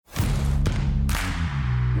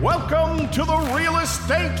Welcome to the Real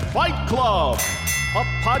Estate Fight Club, a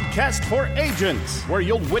podcast for agents where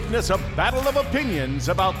you'll witness a battle of opinions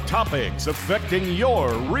about topics affecting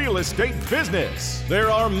your real estate business. There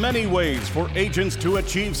are many ways for agents to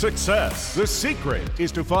achieve success. The secret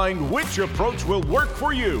is to find which approach will work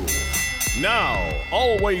for you. Now,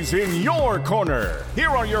 always in your corner, here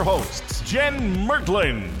are your hosts, Jen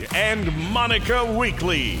Mertland and Monica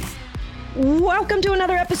Weekly. Welcome to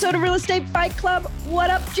another episode of Real Estate Fight Club. What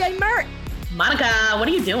up, Jay Mert? Monica, what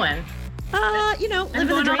are you doing?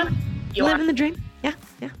 Living the dream. Living the dream. Yeah.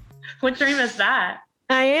 What dream is that?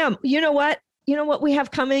 I am. You know what we have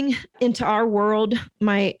coming into our world?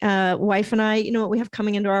 My wife and I, you know what we have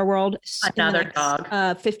coming into our world? Another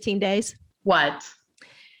dog. 15 days. What?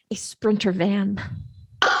 A Sprinter van.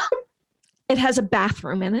 It has a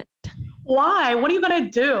bathroom in it. Why? What are you going to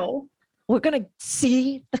do? We're going to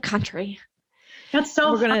see the country. That's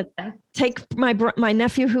so We're going to take my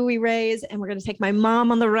nephew who we raised, and we're going to take my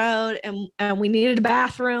mom on the road, and we needed a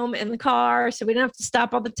bathroom in the car, so we didn't have to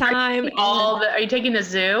stop all the time. Are you taking the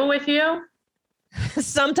zoo with you?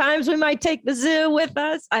 Sometimes we might take the zoo with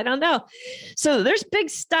us. I don't know. So there's big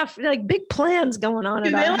stuff, like big plans going on.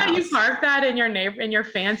 Do they let you park that in your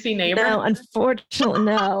fancy neighborhood? No, unfortunately,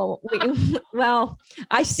 no. Well,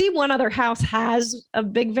 I see one other house has a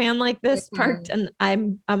big van like this parked, and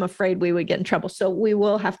I'm afraid we would get in trouble. So we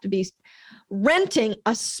will have to be renting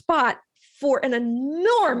a spot for an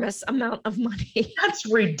enormous amount of money. That's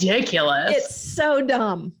ridiculous. It's so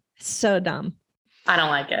dumb. So dumb. I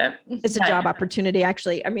don't like it. It's a job opportunity,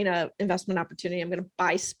 actually. I mean, an investment opportunity. I'm going to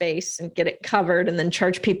buy space and get it covered and then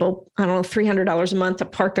charge people, I don't know, $300 a month to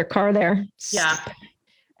park their car there. Yeah.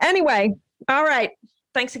 Anyway, all right.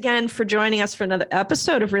 Thanks again for joining us for another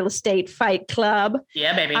episode of Real Estate Fight Club.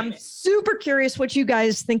 Yeah, baby. I'm super curious what you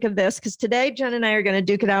guys think of this, because today Jen and I are going to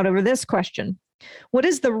duke it out over this question. What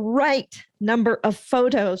is the right number of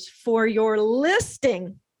photos for your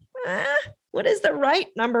listing? What is the right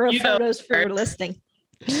number of photos for your listing?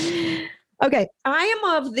 Okay. I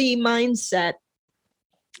am of the mindset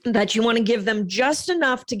that you want to give them just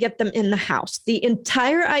enough to get them in the house. The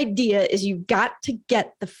entire idea is you've got to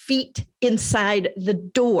get the feet inside the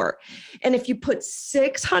door. And if you put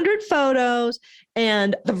 600 photos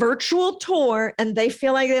and the virtual tour and they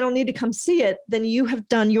feel like they don't need to come see it, then you have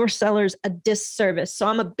done your sellers a disservice. So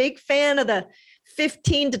I'm a big fan of the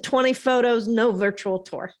 15 to 20 photos, no virtual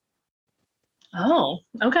tour. Oh,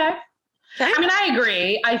 okay. I mean, I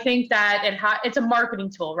agree. I think that it's a marketing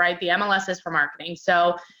tool, right? The MLS is for marketing.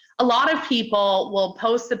 So a lot of people will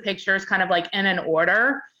post the pictures kind of like in an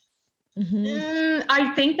order. Mm-hmm.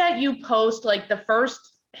 I think that you post like the first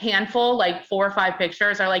handful, like 4 or 5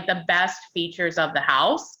 pictures are like the best features of the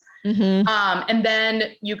house. Mm-hmm. And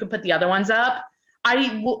then you can put the other ones up.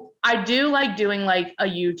 I do like doing like a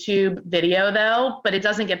YouTube video though, but it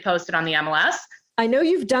doesn't get posted on the MLS. I know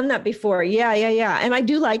you've done that before. Yeah. And I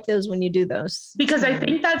do like those when you do those. Because I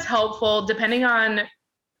think that's helpful depending on,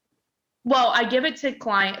 I give it to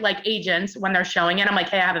like agents when they're showing it. I'm like,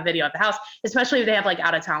 hey, I have a video at the house, especially if they have like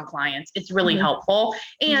out of town clients. It's really helpful.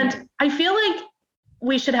 And I feel like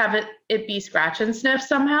we should have it be scratch and sniff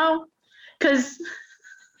somehow. Because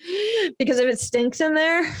if it stinks in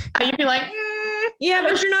there, you'd be like, yeah,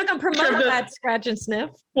 but you're not going to promote that scratch and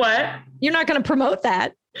sniff. What? You're not going to promote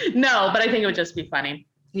that. No, but I think it would just be funny.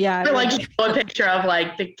 Yeah. Or like show a picture of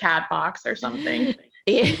like the cat box or something.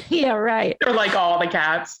 Yeah, right. Or like all the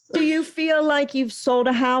cats. Do you feel like you've sold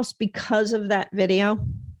a house because of that video?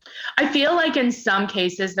 I feel like in some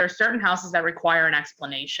cases, there are certain houses that require an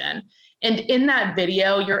explanation. And in that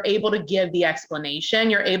video, you're able to give the explanation.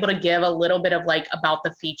 You're able to give a little bit of like about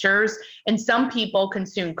the features. And some people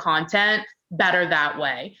consume content better that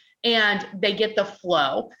way. And they get the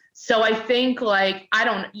flow. So I think like, I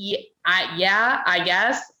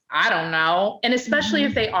guess, I don't know. And especially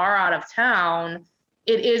if they are out of town,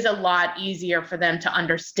 it is a lot easier for them to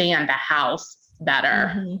understand the house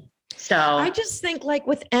better. Mm-hmm. So I just think like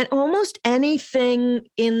with almost anything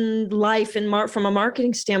in life from a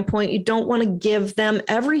marketing standpoint, you don't want to give them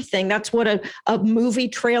everything. That's what a movie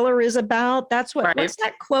trailer is about. That's what's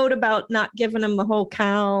that quote about not giving them the whole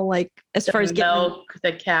cow, like as far as milk,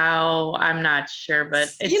 the cow. I'm not sure,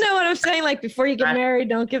 but you know what I'm saying? Like before you get married,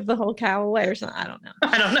 don't give the whole cow away or something.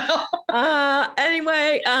 I don't know.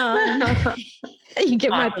 Anyway, you get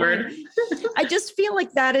my point. I just feel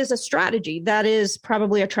like that is a strategy. That is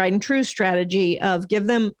probably a tried and true strategy of give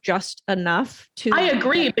them just enough to. I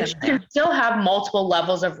agree, but you can still have multiple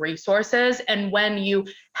levels of resources. And when you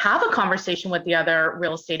have a conversation with the other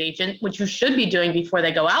real estate agent, which you should be doing before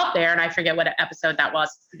they go out there, and I forget what episode that was.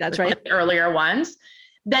 That's right. The earlier ones.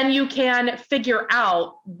 then you can figure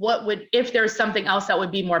out if there's something else that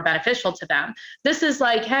would be more beneficial to them. This is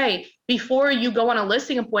like, hey, before you go on a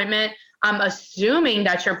listing appointment, I'm assuming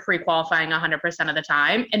that you're pre-qualifying 100% of the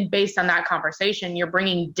time. And based on that conversation, you're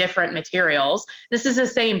bringing different materials. This is the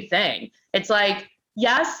same thing. It's like,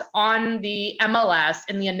 yes, on the MLS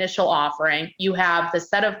in the initial offering, you have the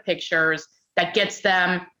set of pictures that gets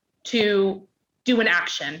them to do an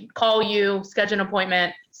action, call you, schedule an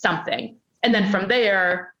appointment, something. And then from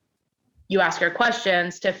there, you ask your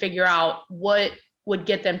questions to figure out what would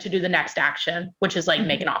get them to do the next action, which is like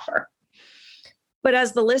make an offer. But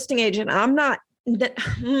as the listing agent, I'm not,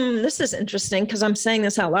 this is interesting because I'm saying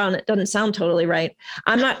this out loud and it doesn't sound totally right.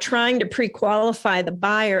 I'm not trying to pre-qualify the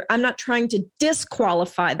buyer. I'm not trying to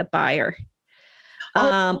disqualify the buyer.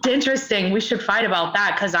 It's interesting. We should fight about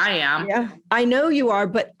that because I am. Yeah, I know you are,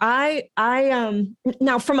 but I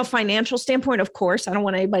now from a financial standpoint, of course, I don't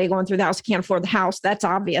want anybody going through the house who can't afford the house. That's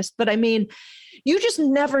obvious. But I mean, you just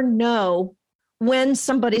never know when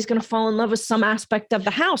somebody's going to fall in love with some aspect of the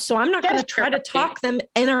house. So I'm not going to try to talk them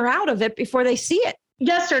in or out of it before they see it.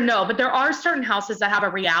 Yes or no, but there are certain houses that have a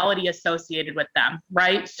reality associated with them,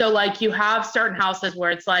 right? So like you have certain houses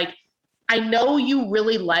where it's like, I know you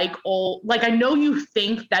really like I know you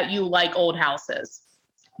think that you like old houses,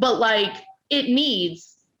 but like it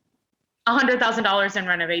needs $100,000 in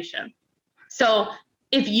renovation. So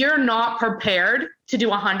if you're not prepared to do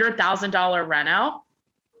 $100,000 reno,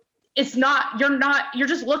 you're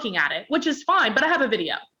just looking at it, which is fine, but I have a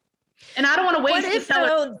video and I don't want to waste the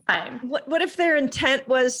seller's time. What if their intent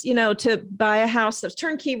was, to buy a house that's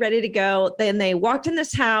turnkey, ready to go. Then they walked in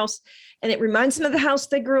this house and it reminds them of the house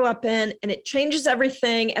they grew up in and it changes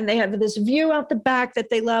everything. And they have this view out the back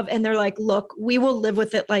that they love. And they're like, look, we will live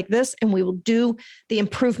with it like this and we will do the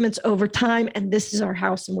improvements over time. And this is our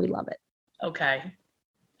house and we love it. Okay.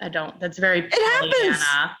 That's very, it happens.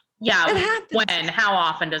 Yeah. It happens. When? How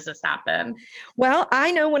often does this happen? Well,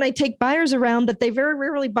 I know when I take buyers around that they very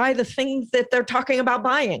rarely buy the things that they're talking about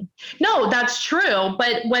buying. No, that's true.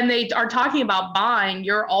 But when they are talking about buying,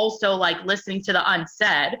 you're also like listening to the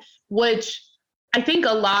unsaid, which I think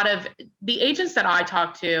a lot of the agents that I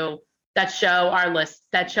talk to that show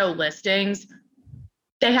listings,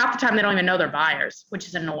 they half the time they don't even know they're buyers, which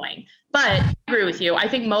is annoying. But I agree with you. I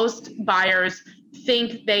think most buyers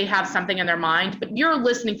think they have something in their mind, but you're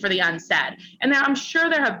listening for the unsaid. And I'm sure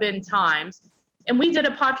there have been times, and we did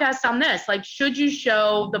a podcast on this, like, should you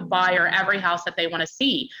show the buyer every house that they want to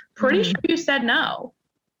see? Pretty sure you said no.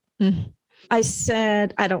 I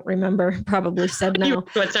said, I don't remember, probably said no. You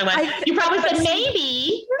probably said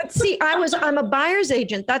maybe. See, I'm a buyer's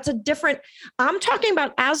agent. That's a different, I'm talking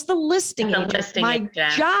about as the listing agent. My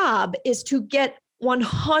job is to get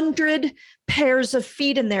 100 pairs of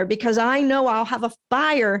feet in there because I know I'll have a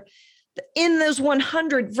buyer in those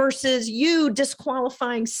 100 versus you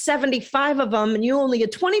disqualifying 75 of them and you only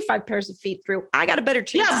get 25 pairs of feet through. I got a better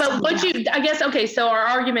chance. Yeah, but okay, so our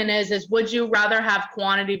argument is would you rather have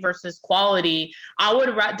quantity versus quality? I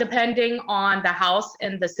would, depending on the house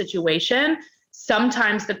and the situation,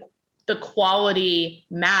 sometimes the quality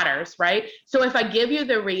matters, right? So if I give you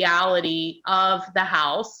the reality of the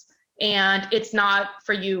house, and it's not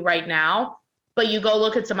for you right now, but you go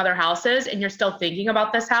look at some other houses and you're still thinking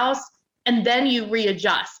about this house, and then you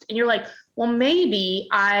readjust and you're like, well, maybe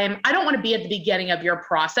I don't want to be at the beginning of your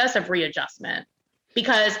process of readjustment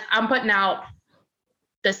because I'm putting out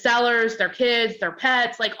the sellers, their kids, their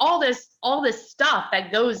pets, like all this stuff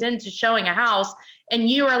that goes into showing a house. And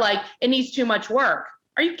you are like, it needs too much work.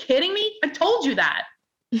 Are you kidding me? I told you that.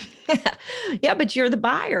 Yeah, but you're the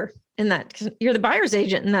buyer. You're the buyer's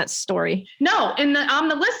agent in that story. No, I'm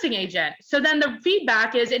the listing agent. So then the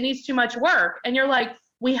feedback is it needs too much work. And you're like,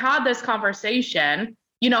 we had this conversation,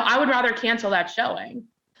 I would rather cancel that showing.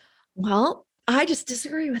 Well, I just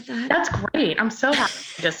disagree with that. That's great. I'm so happy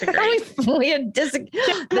to disagree.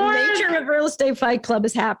 The nature of Real Estate Fight Club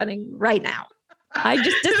is happening right now. I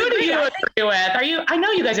just disagree. Who do you agree with? I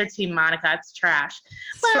know you guys are Team Monica. It's trash.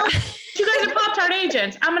 Well, you guys are Pop-Tart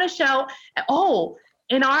agents. I'm going to show,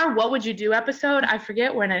 in our What Would You Do episode, I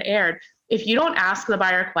forget when it aired, if you don't ask the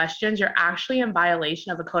buyer questions, you're actually in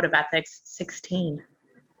violation of the Code of Ethics 16.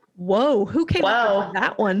 Whoa, who came up with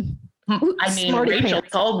that one? Rachel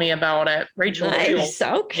told me about it. Rachel. Nice.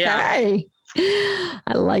 Okay. Yeah.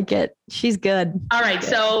 I like it. She's good. All right,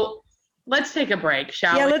 so let's take a break,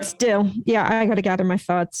 shall we? Yeah, let's do. Yeah, I got to gather my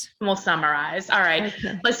thoughts. We'll summarize. All right,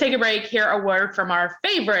 Let's take a break, hear a word from our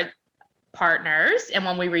favorite partners, and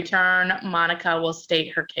when we return, Monica will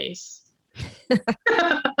state her case.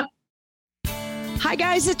 Hi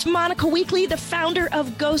guys, it's Monica Weekly, the founder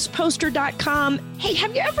of ghostposter.com. Hey,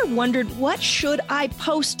 have you ever wondered what should I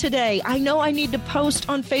post today? I know I need to post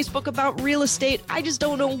on Facebook about real estate. I just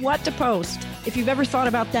don't know what to post. If you've ever thought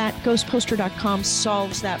about that, ghostposter.com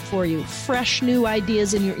solves that for you. Fresh new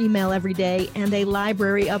ideas in your email every day and a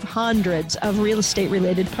library of hundreds of real estate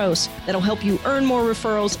related posts that'll help you earn more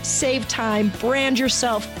referrals, save time, brand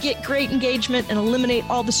yourself, get great engagement, and eliminate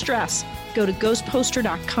all the stress. Go to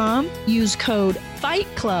ghostposter.com, use code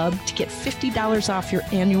FIGHTCLUB to get $50 off your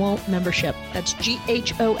annual membership. That's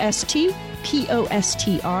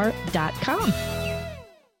GHOSTPOSTR.com.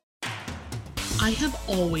 I have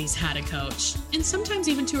always had a coach, and sometimes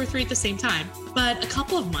even 2 or 3 at the same time. But a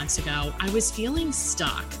couple of months ago, I was feeling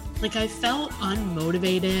stuck. Like I felt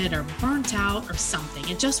unmotivated or burnt out or something.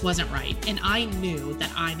 It just wasn't right. And I knew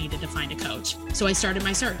that I needed to find a coach. So I started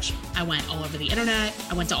my search. I went all over the internet.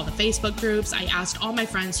 I went to all the Facebook groups. I asked all my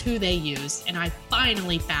friends who they used. And I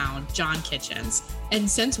finally found John Kitchens. And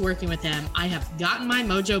since working with him, I have gotten my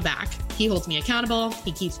mojo back. He holds me accountable.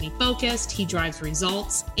 He keeps me focused. He drives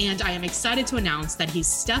results. And I am excited to announce that he's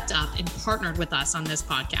stepped up and partnered with us on this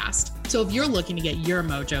podcast. So if you're looking to get your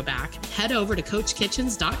mojo back, head over to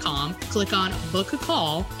CoachKitchens.com, click on book a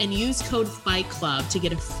call, and use code FIGHTCLUB to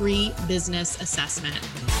get a free business assessment.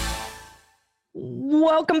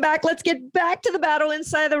 Welcome back. Let's get back to the battle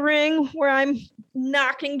inside the ring where I'm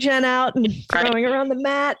knocking Jen out and throwing her on the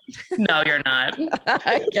mat. No, you're not.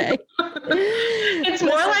 Okay. It's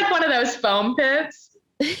more like one of those foam pits.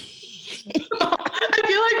 I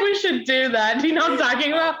feel like we should do that. Do you know what I'm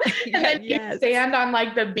talking about? And then you stand on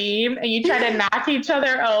like the beam and you try to knock each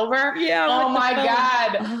other over. Yeah. Oh my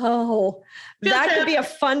God. Oh, that could be a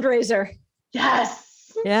fundraiser.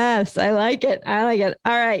 Yes. Yes. I like it. I like it.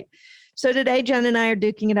 All right. So today, Jen and I are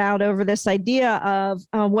duking it out over this idea of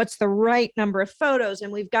what's the right number of photos.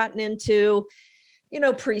 And we've gotten into,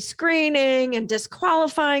 pre-screening and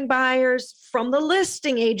disqualifying buyers from the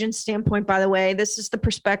listing agent standpoint, by the way. This is the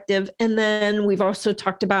perspective. And then we've also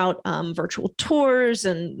talked about virtual tours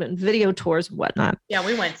and video tours and whatnot. Yeah,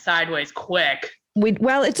 we went sideways quick.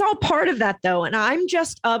 Well, it's all part of that though. And I'm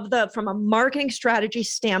just from a marketing strategy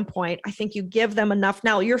standpoint, I think you give them enough.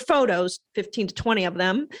 Now your photos, 15 to 20 of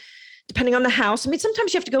them, depending on the house. I mean,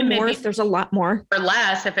 sometimes you have to go more if there's a lot more. Or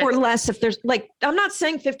less if there's I'm not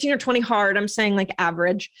saying 15 or 20 hard. I'm saying like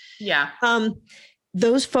average. Yeah.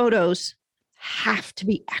 Those photos have to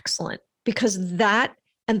be excellent because that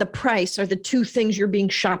and the price are the two things you're being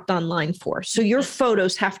shopped online for. So your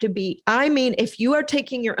photos have to be, if you are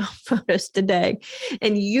taking your own photos today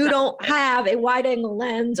and you don't have a wide angle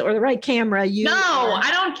lens or the right camera,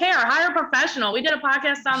 I don't care. Hire a professional. We did a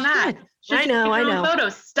podcast on that. I know.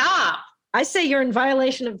 Photos. Stop. I say you're in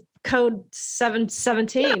violation of code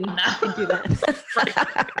 717. No. You do that.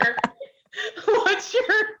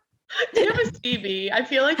 Do you have a CB? I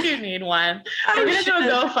feel like you need one. I'm going to do a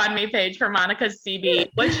GoFundMe page for Monica's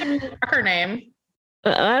CB. What's your trucker name?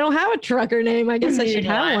 I don't have a trucker name. I guess I should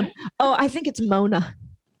have one. Oh, I think it's Mona.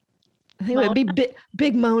 I think it would be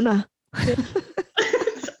Big Mona.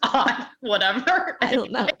 It's odd. Whatever. I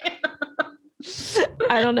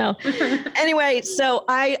don't know. Anyway, so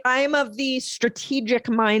I am of the strategic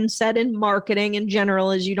mindset in marketing in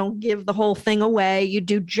general is you don't give the whole thing away. You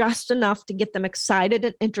do just enough to get them excited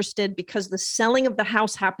and interested because the selling of the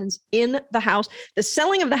house happens in the house. The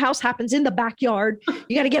selling of the house happens in the backyard.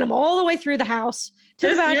 You got to get them all the way through the house to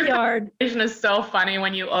the backyard. Your conversation is so funny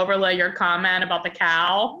when you overlay your comment about the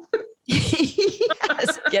cow.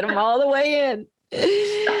 Yes, get them all the way in.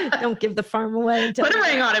 Don't give the farm away. Put a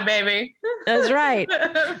ring on it, baby. That's right.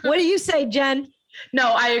 What do you say, Jen?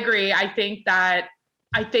 No, I agree. I think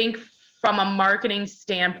from a marketing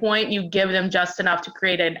standpoint, you give them just enough to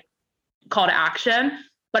create a call to action.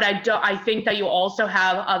 But I think that you also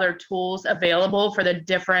have other tools available for the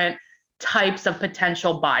different types of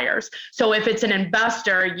potential buyers. So if it's an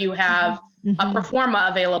investor, you have a pro forma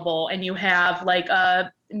available and you have like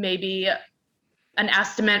maybe an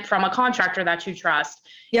estimate from a contractor that you trust,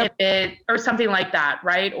 or something like that,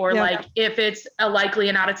 right? Or like if it's likely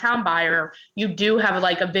an out-of-town buyer, you do have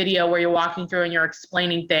like a video where you're walking through and you're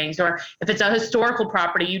explaining things. Or if it's a historical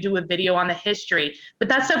property, you do a video on the history. But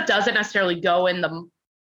that stuff doesn't necessarily go in the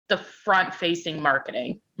front-facing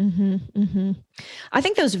marketing. I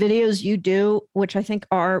think those videos you do, which I think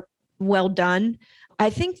are well done, I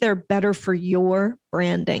think they're better for your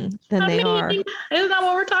branding than they are. Isn't that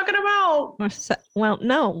what we're talking about? Well,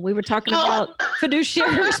 no, we were talking about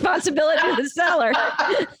fiduciary responsibility of the seller.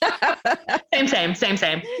 Same.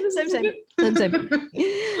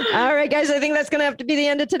 All right, guys, I think that's going to have to be the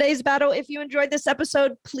end of today's battle. If you enjoyed this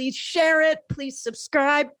episode, please share it. Please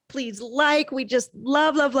subscribe. Please like. We just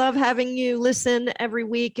love having you listen every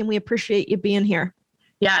week, and we appreciate you being here.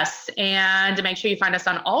 Yes. And make sure you find us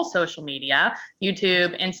on all social media,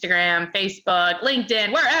 YouTube, Instagram, Facebook,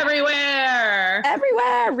 LinkedIn. We're everywhere.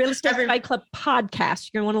 Everywhere. Real Estate Fight Club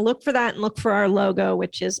podcast. You're going to want to look for that and look for our logo,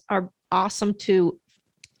 which is our awesome two,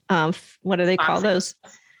 what do they call those?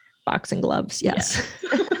 Boxing gloves. Yes.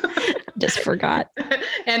 Just forgot.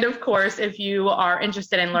 And of course, if you are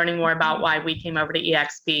interested in learning more about why we came over to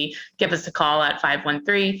EXP, give us a call at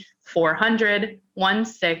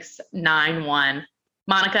 513-400-1691.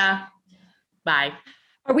 Monica, bye.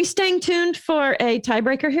 Are we staying tuned for a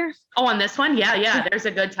tiebreaker here? Oh, on this one? Yeah. There's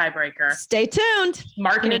a good tiebreaker. Stay tuned.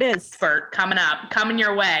 Marketing expert coming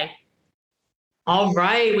your way. All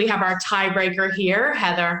right. We have our tiebreaker here,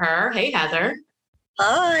 Heather Herr. Hey, Heather.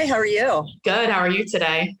 Hi, how are you? Good. How are you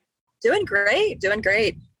today? Doing great.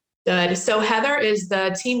 Good. So Heather is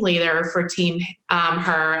the team leader for Team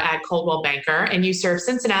Herr at Coldwell Banker, and you serve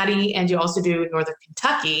Cincinnati and you also do Northern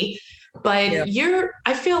Kentucky. But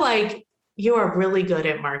I feel like you are really good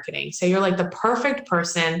at marketing. So you're like the perfect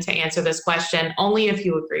person to answer this question, only if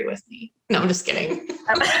you agree with me. No, I'm just kidding.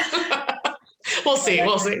 We'll see.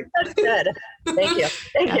 That's good. Thank you.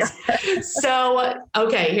 So,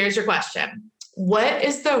 okay, here's your question. What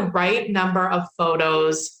is the right number of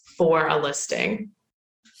photos for a listing?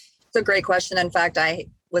 It's a great question. In fact, I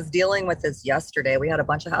was dealing with this yesterday. We had a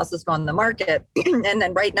bunch of houses go on the market. And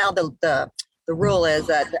then right now the rule is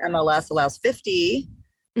that the MLS allows 50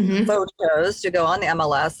 photos to go on the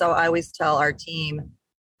MLS. So I always tell our team,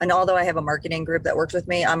 and although I have a marketing group that works with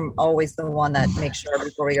me, I'm always the one that makes sure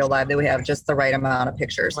before we go live that we have just the right amount of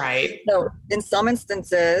pictures. Right. So in some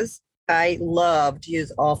instances, I love to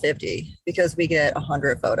use all 50 because we get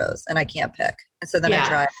 100 photos and I can't pick. And so then I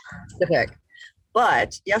try to pick.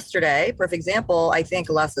 But yesterday, perfect example, I think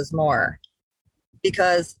less is more.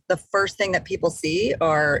 Because the first thing that people see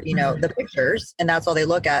are, the pictures, and that's all they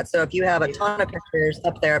look at. So if you have a ton of pictures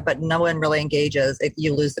up there, but no one really engages,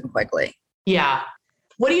 you lose them quickly. Yeah.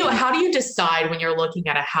 How do you decide when you're looking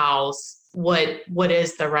at a house, what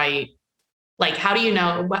is the right, like, how do you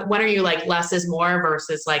know, when are you like less is more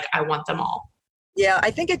versus like, I want them all? Yeah,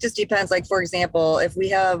 I think it just depends. Like, for example, if we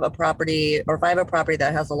have a property or if I have a property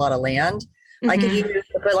that has a lot of land, I could use,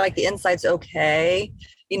 but like the inside's okay,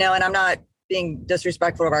 and I'm not being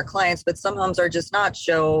disrespectful of our clients, but some homes are just not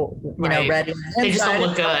ready. They just don't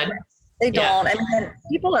look good. They don't. I mean,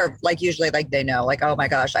 people are like, usually like they know, like, oh my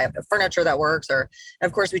gosh, I have the furniture that works. Or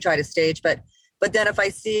of course we try to stage, but then if I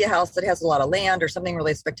see a house that has a lot of land or something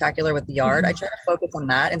really spectacular with the yard, I try to focus on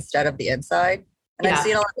that instead of the inside. And I've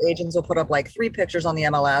seen a lot of agents will put up like 3 pictures on the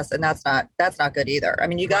MLS, and that's not good either. I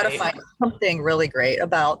mean, you got to find something really great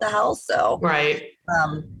about the house. So,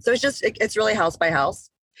 so it's really house by house.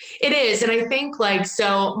 It is. And I think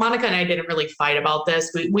so Monica and I didn't really fight about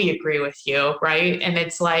this. We agree with you. Right. And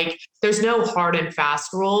it's like, there's no hard and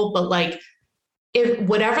fast rule, but like if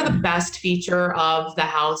whatever the best feature of the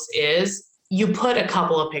house is, you put a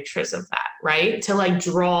couple of pictures of that, right? To like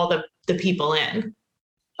draw the people in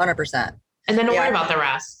 100%. And then don't worry about the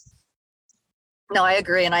rest. No, I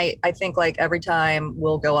agree. And I think like every time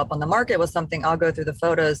we'll go up on the market with something, I'll go through the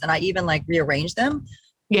photos and I even like rearrange them.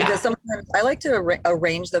 Yeah. Because sometimes I like to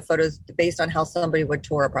arrange the photos based on how somebody would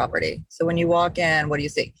tour a property. So when you walk in, what do you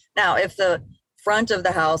see? Now, if the front of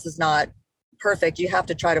the house is not perfect, you have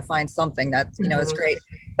to try to find something that, is great.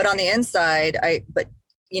 But on the inside,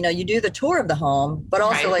 you do the tour of the home, but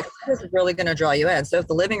also like, this is really going to draw you in. So if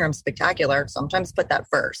the living room's spectacular, sometimes put that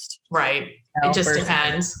first. Right. It just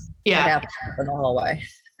depends. Yeah. In the hallway.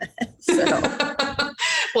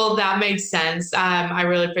 Well, that makes sense. I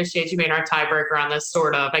really appreciate you being our tiebreaker on this,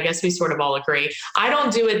 sort of. I guess we sort of all agree. I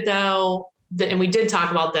don't do it though. And we did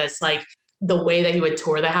talk about this, like the way that you would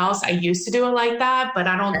tour the house. I used to do it like that, but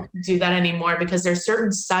I don't do that anymore because there's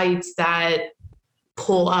certain sites that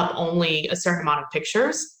pull up only a certain amount of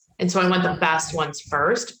pictures. And so I want the best ones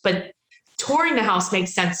first, but touring the house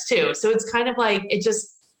makes sense too. So it's kind of like, it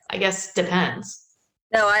just, I guess, depends.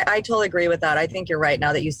 No, I totally agree with that. I think you're right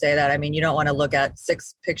now that you say that. I mean, you don't want to look at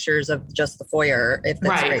 6 pictures of just the foyer if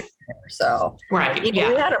that's great. So, we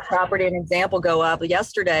had a property, an example go up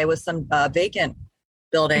yesterday with some vacant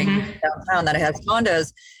building downtown that has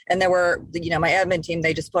condos. And there were, my admin team,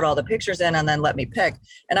 they just put all the pictures in and then let me pick.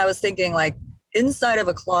 And I was thinking like, inside of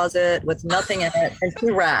a closet with nothing in it and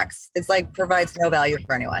 2 racks. It's like provides no value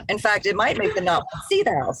for anyone. In fact, it might make them not see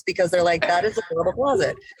the house because they're like, that is a horrible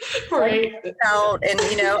closet. Right. Out and and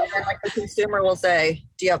then like the consumer will say,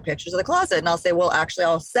 do you have pictures of the closet? And I'll say, well, actually,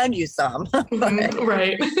 I'll send you some.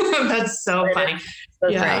 Right. That's so funny.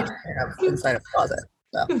 Yeah. Inside of the closet.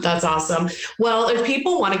 So. That's awesome. Well, if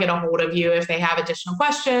people want to get a hold of you, if they have additional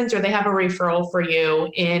questions or they have a referral for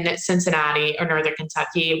you in Cincinnati or Northern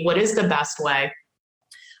Kentucky, what is the best way?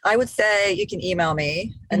 I would say you can email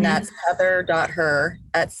me, and that's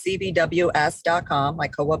heather.her@cbws.com,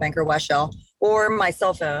 like Coldwell Banker West Shell, or my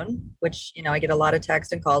cell phone, which, I get a lot of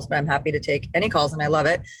texts and calls, but I'm happy to take any calls and I love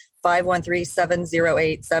it.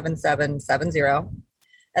 513-708-7770.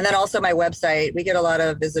 And then also my website, we get a lot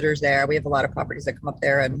of visitors there. We have a lot of properties that come up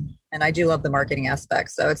there, and I do love the marketing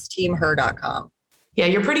aspect. So it's teamher.com. Yeah,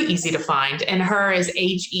 you're pretty easy to find. And her is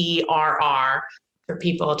HERR for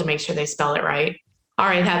people to make sure they spell it right. All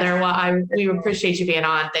right, Heather. Well, we appreciate you being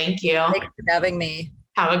on. Thank you. Thanks for having me.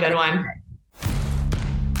 Have a good one.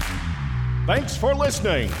 Thanks for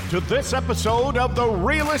listening to this episode of the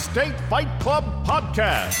Real Estate Fight Club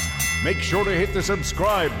podcast. Make sure to hit the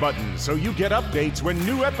subscribe button so you get updates when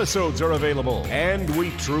new episodes are available. And we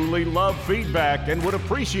truly love feedback and would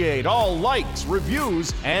appreciate all likes,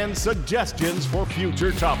 reviews, and suggestions for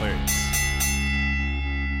future topics.